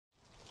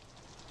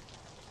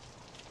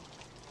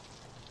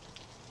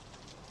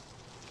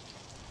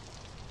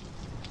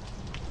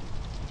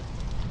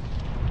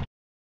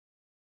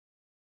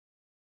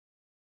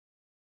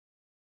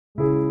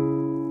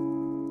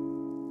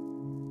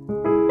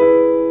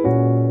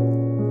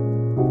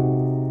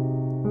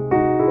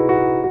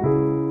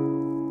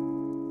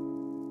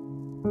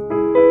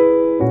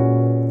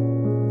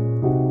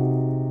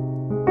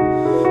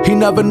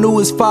never knew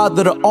his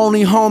father, the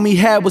only home he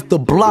had was the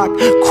block.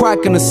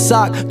 Crack in a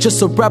sock,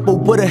 just a rebel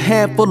with a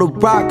handful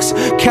of rocks.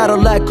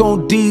 Cadillac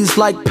on D's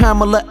like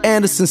Pamela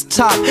Anderson's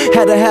top.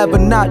 Had to have a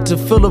knot to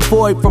fill a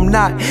void from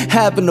not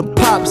having the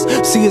pops.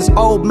 See, his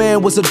old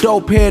man was a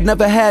dope head,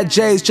 never had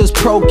J's, just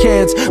pro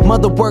kids.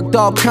 Mother worked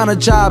all kind of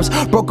jobs,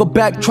 broke her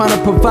back trying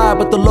to provide,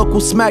 but the local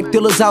smack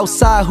dealers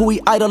outside who he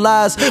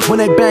idolized, when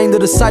they bang the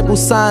disciple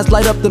signs,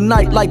 light up the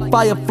night like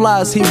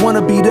fireflies. He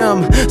wanna be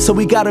them, so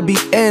we gotta be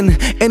in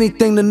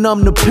anything to numb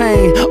the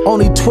pain.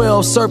 Only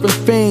 12 surfing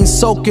fiends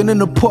soaking in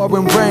the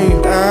pouring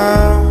rain.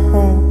 I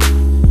hope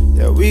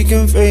that we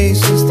can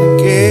face this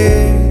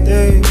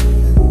together,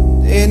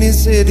 any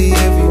city,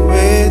 every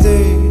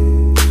weather,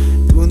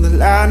 through the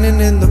lightning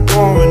in the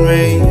pouring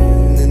rain,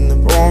 in the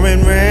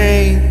pouring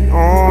rain.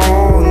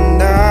 Oh,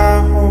 and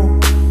I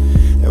hope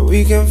that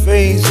we can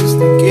face this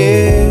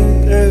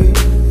together,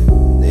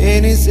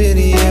 any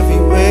city,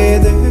 every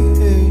weather,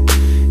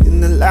 in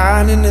the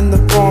lightning in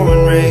the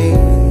pouring rain,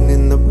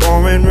 in the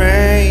pouring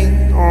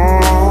rain.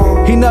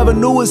 Oh. He never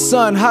knew his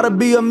son, how to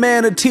be a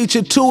man, a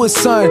teacher to his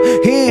son.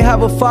 He ain't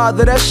have a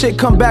father, that shit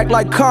come back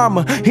like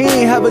karma. He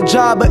ain't have a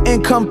job or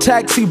income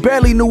tax, he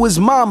barely knew his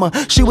mama.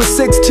 She was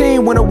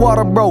 16 when the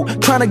water broke,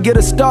 trying to get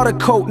a starter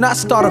coat, not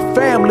start a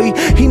family.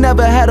 He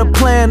never had a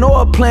plan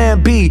or a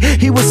plan B.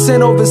 He was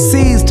sent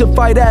overseas to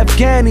fight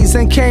Afghanis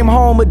and came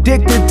home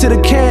addicted to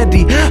the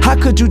candy. How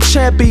could you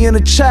champion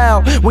a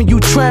child when you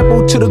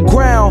trample to the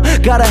ground?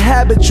 Got a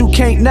habit you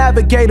can't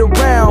navigate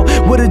around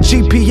with a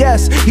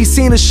GPS. He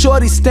seen a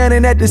shorty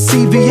standing at the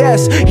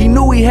CVS. He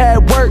knew he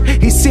had work,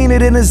 he seen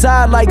it in his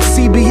eye like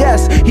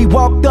CBS. He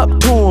walked up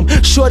to him,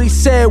 shorty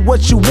said,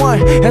 "What you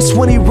want?" That's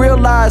when he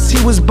realized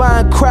he was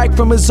buying crack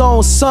from his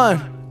own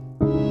son.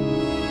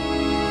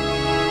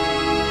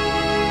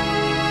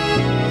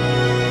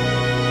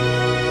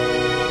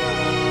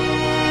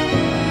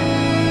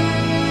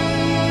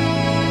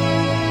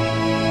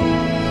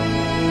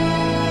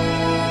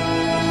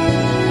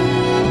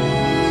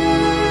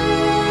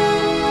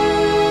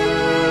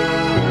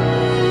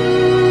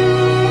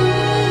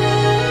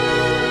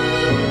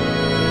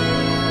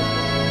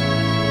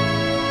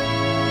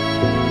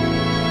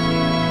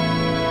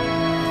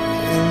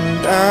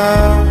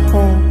 I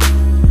hope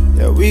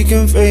that we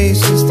can face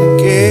this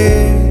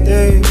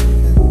together,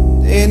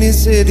 any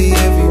city,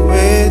 every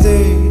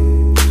weather,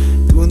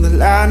 through the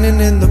lightning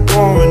in the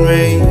pouring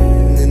rain,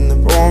 in the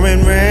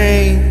pouring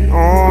rain.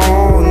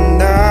 Oh,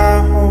 and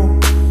I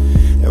hope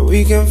that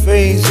we can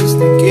face this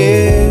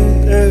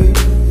together,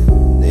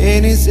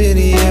 any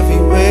city,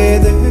 every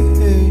weather,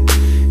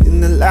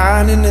 in the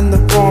lightning in the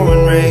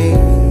pouring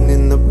rain.